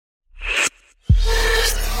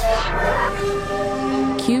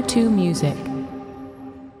Q2 Music.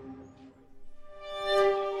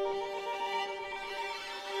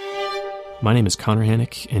 My name is Connor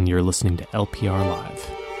Hannick, and you're listening to LPR Live.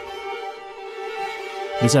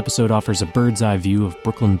 This episode offers a bird's-eye view of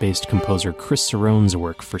Brooklyn-based composer Chris Cerrone's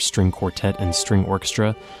work for string quartet and string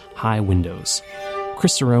orchestra, High Windows.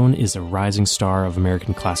 Chris Cerrone is a rising star of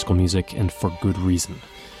American classical music, and for good reason.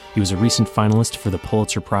 He was a recent finalist for the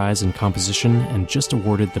Pulitzer Prize in Composition and just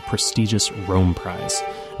awarded the prestigious Rome Prize,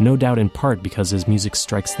 no doubt in part because his music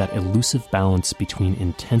strikes that elusive balance between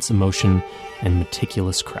intense emotion and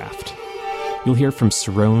meticulous craft. You'll hear from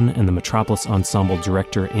Cerrone and the Metropolis Ensemble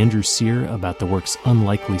director Andrew Cyr about the work's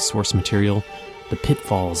unlikely source material, the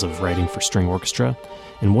pitfalls of writing for string orchestra,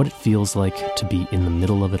 and what it feels like to be in the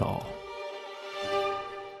middle of it all.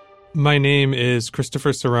 My name is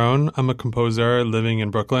Christopher Cerrone. I'm a composer living in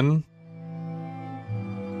Brooklyn.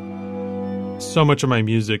 So much of my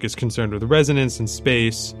music is concerned with resonance and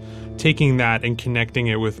space, taking that and connecting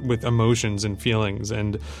it with emotions and feelings,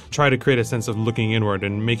 and try to create a sense of looking inward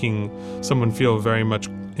and making someone feel very much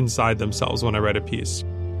inside themselves when I write a piece.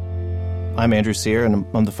 I'm Andrew Cyr, and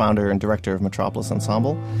I'm the founder and director of Metropolis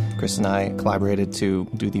Ensemble. Chris and I collaborated to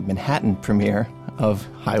do the Manhattan premiere of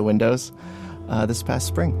High Windows this past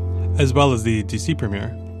spring. As well as the DC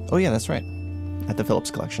premiere. Oh yeah, that's right. At the Phillips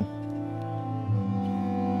Collection.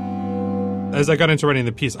 As I got into writing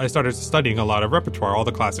the piece, I started studying a lot of repertoire, all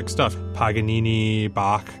the classic stuff. Paganini,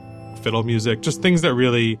 Bach, fiddle music, just things that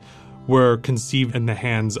really were conceived in the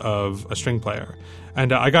hands of a string player.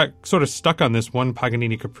 And I got sort of stuck on this one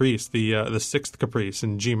Paganini caprice, the sixth caprice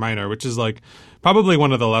in G minor, which is like probably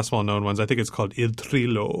one of the less well-known ones. I think it's called Il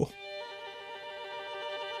Trillo.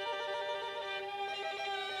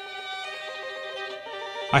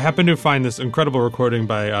 I happened to find this incredible recording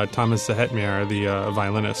by Thomas Sahetmyer, the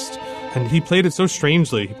violinist, and he played it so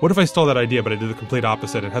strangely. What if I stole that idea, but I did the complete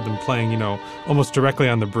opposite and had them playing, almost directly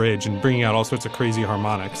on the bridge and bringing out all sorts of crazy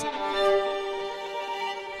harmonics.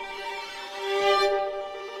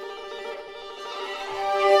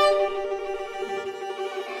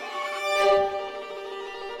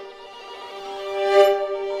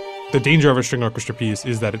 The danger of a string orchestra piece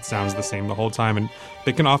is that it sounds the same the whole time, and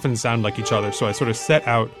they can often sound like each other. So I sort of set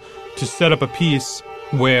out to set up a piece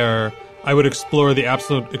where I would explore the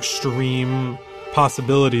absolute extreme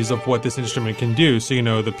possibilities of what this instrument can do.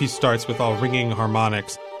 So, the piece starts with all ringing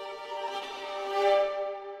harmonics.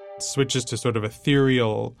 It switches to sort of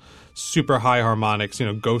ethereal, super high harmonics,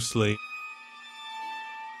 ghostly.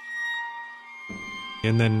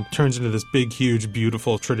 And then turns into this big, huge,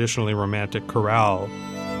 beautiful, traditionally romantic chorale.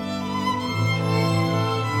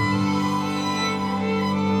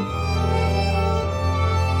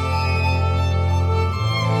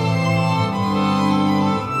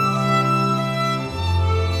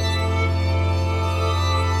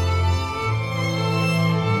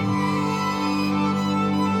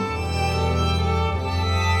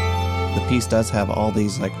 The piece does have all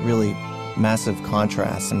these really massive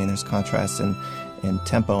contrasts. I mean, there's contrasts in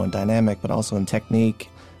tempo and dynamic, but also in technique.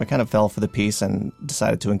 I kind of fell for the piece and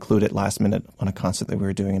decided to include it last minute on a concert that we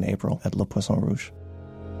were doing in April at Le Poisson Rouge.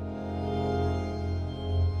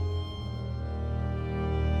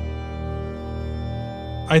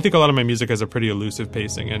 I think a lot of my music has a pretty elusive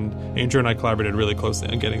pacing, and Andrew and I collaborated really closely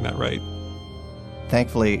on getting that right.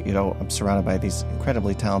 Thankfully, I'm surrounded by these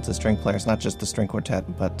incredibly talented string players, not just the string quartet,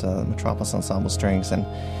 but Metropolis Ensemble strings.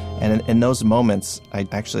 And in those moments, I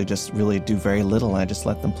actually just really do very little, and I just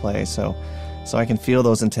let them play. So I can feel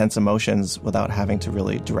those intense emotions without having to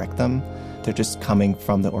really direct them. They're just coming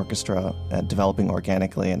from the orchestra, developing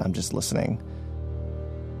organically, and I'm just listening.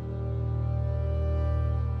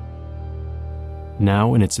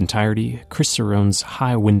 Now, in its entirety, Chris Cerrone's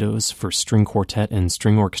High Windows for string quartet and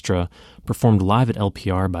string orchestra, performed live at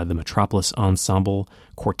LPR by the Metropolis Ensemble,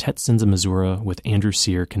 Quartet Senza Misura, with Andrew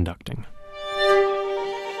Cyr conducting.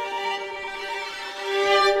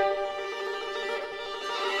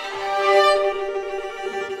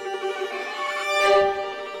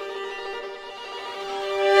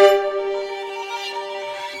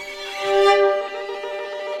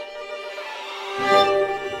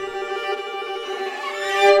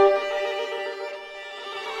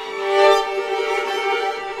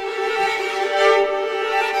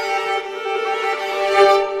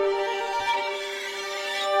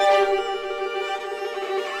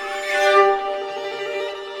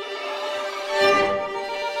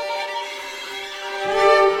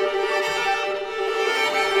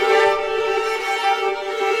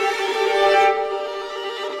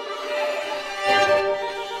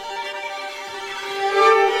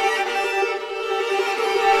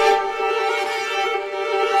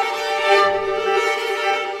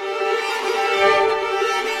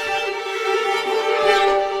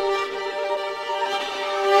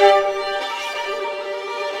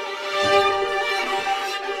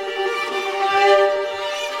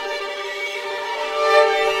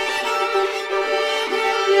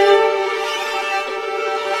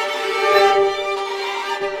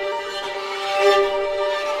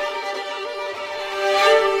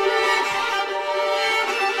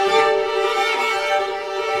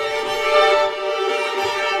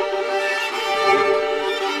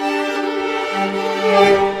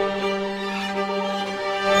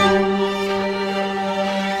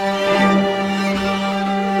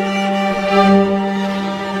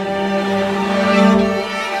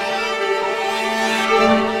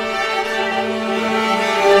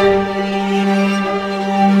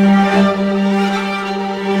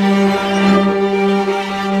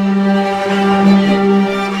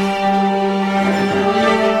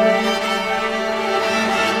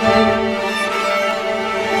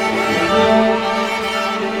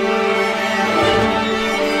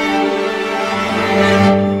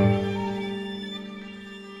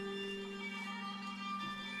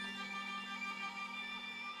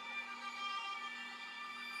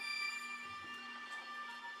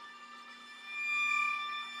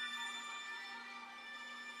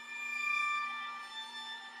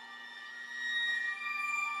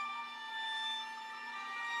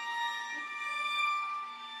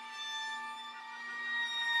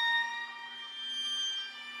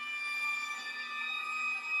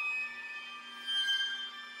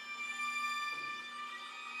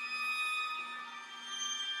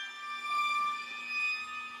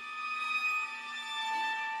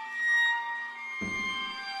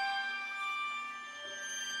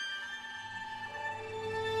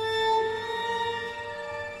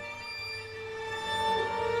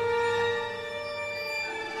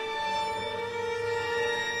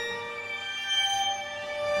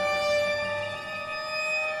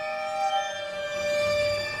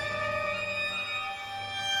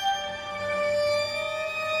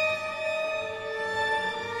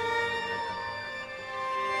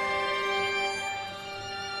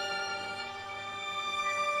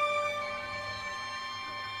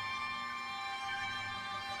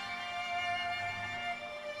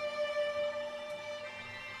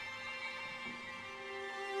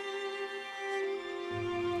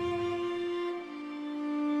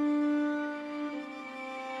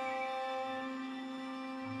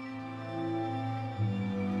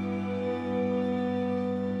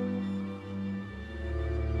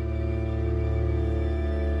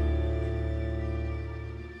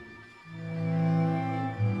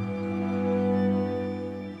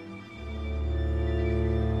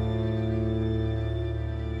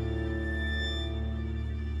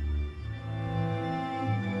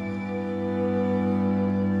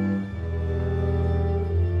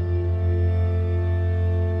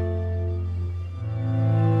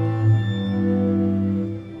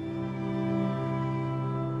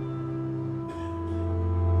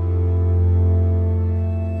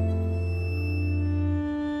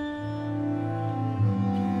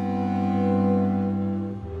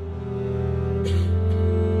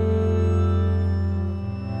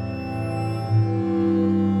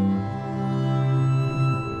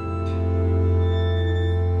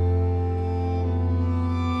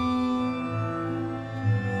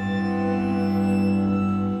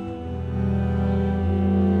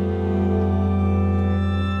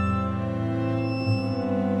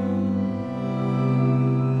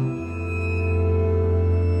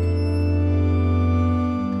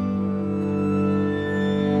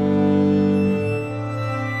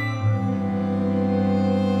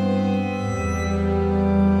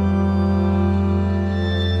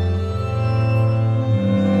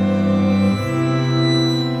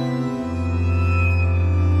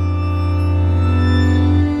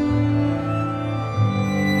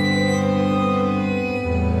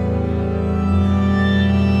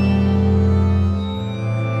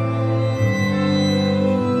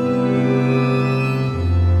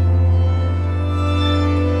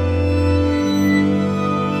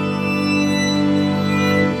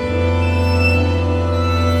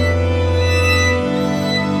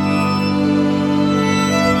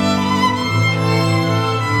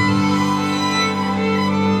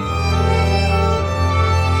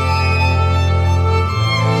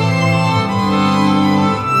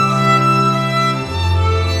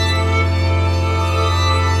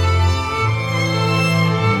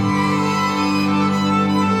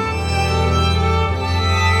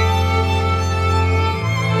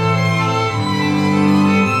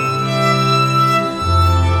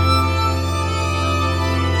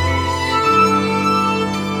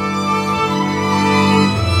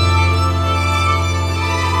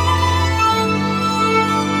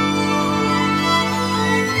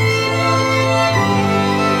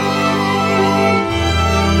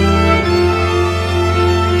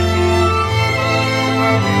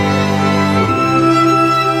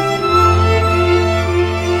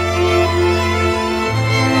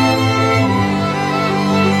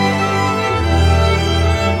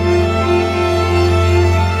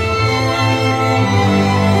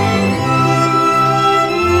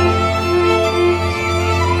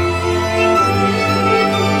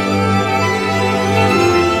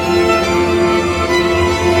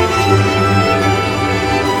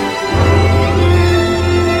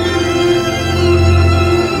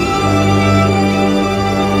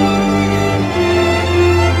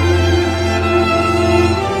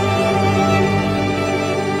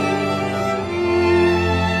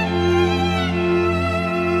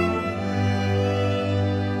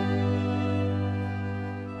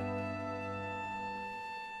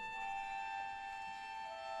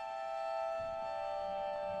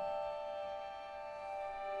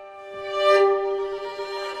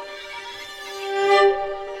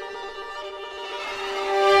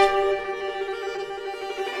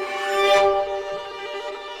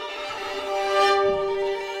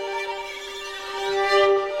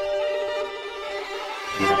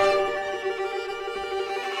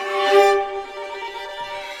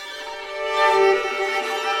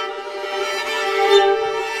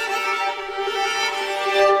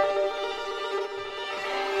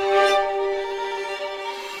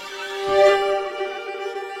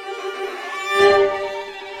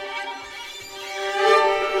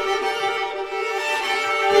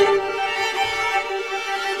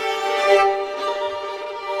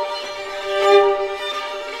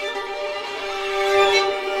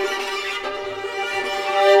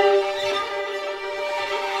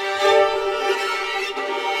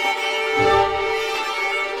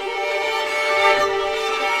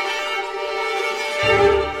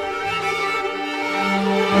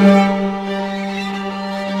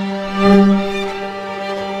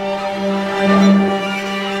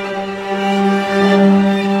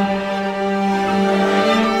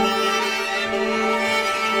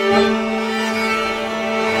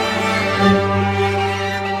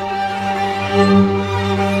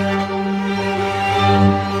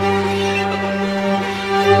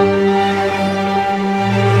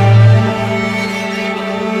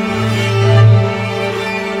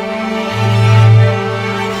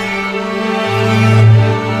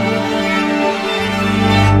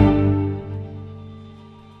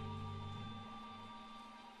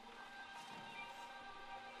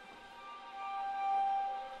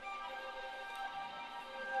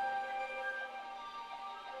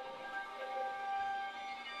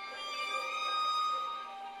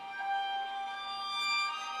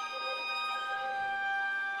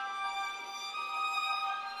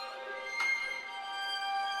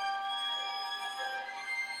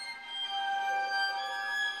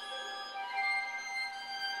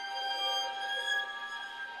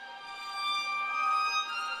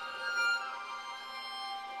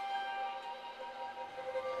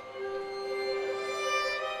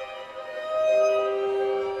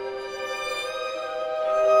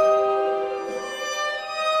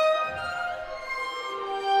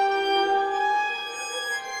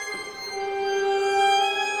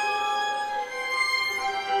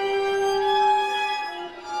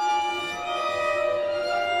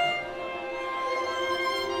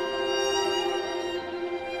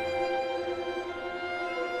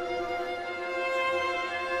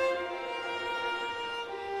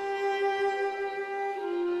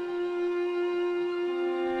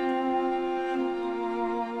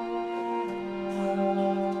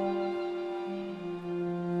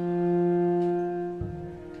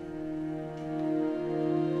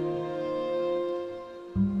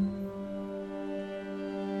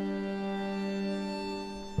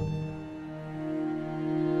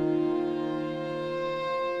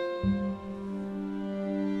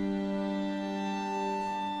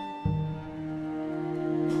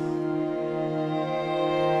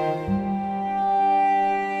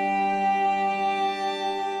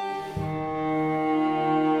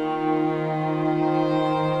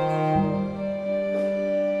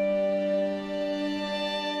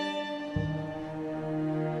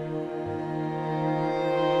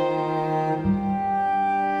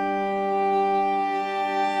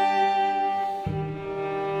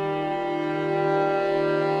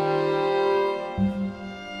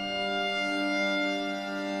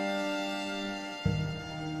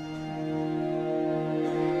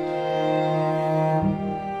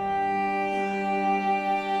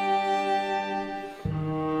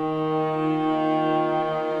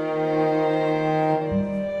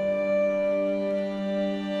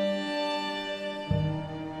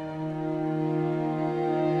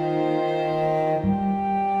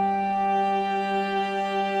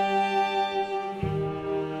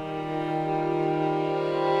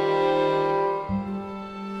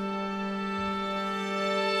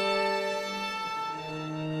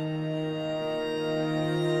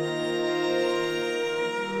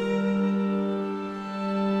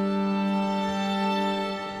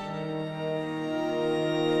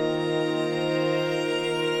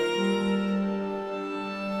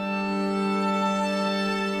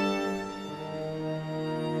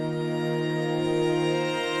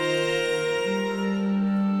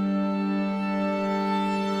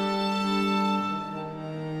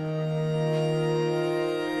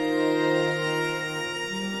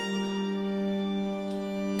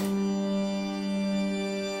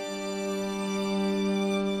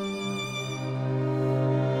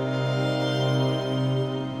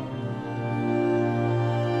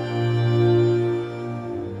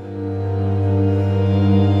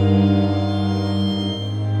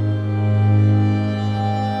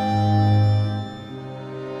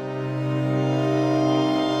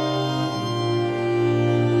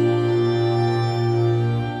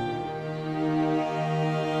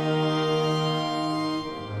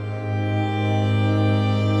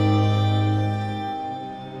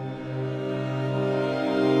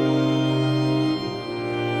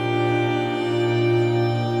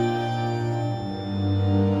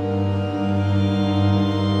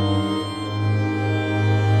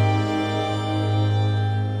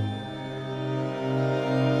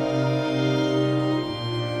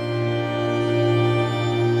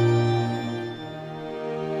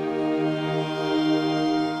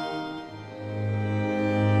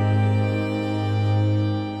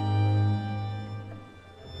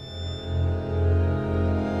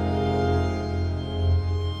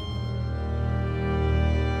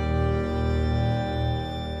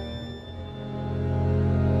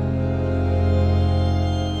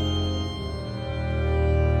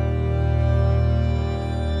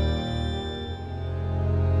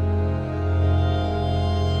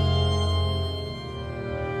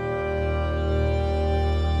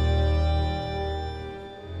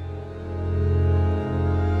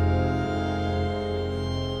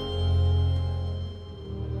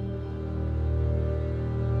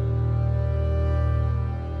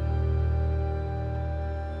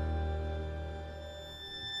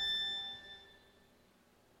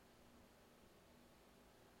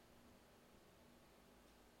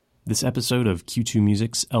 This episode of Q2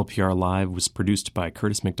 Music's LPR Live was produced by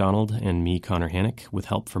Curtis McDonald and me, Connor Hannock, with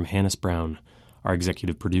help from Hannes Brown. Our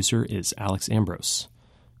executive producer is Alex Ambrose.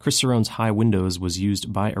 Chris Cerrone's High Windows was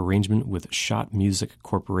used by arrangement with Schott Music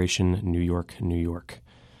Corporation, New York, New York.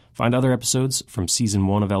 Find other episodes from Season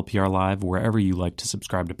 1 of LPR Live wherever you like to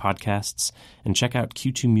subscribe to podcasts, and check out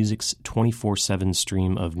Q2 Music's 24/7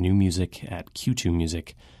 stream of new music at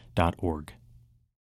q2music.org.